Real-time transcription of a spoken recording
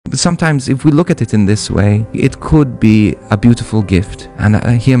sometimes if we look at it in this way, it could be a beautiful gift. And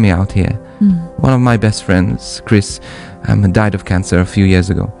hear me out here. One of my best friends, Chris, died of cancer a few years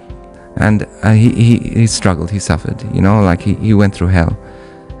ago. And he struggled, he suffered, you know, like he went through hell.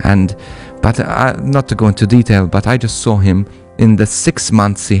 But not to go into detail, but I just saw him in the 6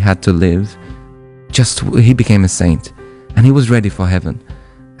 months he had to live. He became a saint, and he was ready for heaven.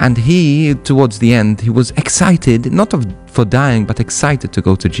 And towards the end, he was excited, not for dying, but excited to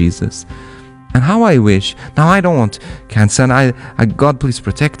go to Jesus. And how I wish, now I don't want cancer, and God please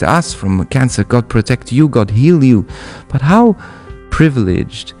protect us from cancer, God protect you, God heal you. But how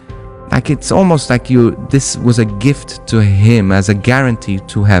privileged, like it's almost like this was a gift to him as a guarantee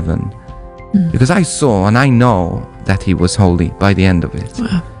to heaven. Because I saw and I know that he was holy by the end of it.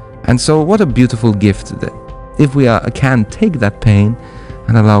 Wow. And so what a beautiful gift that if we can take that pain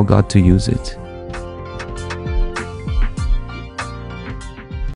and allow God to use it.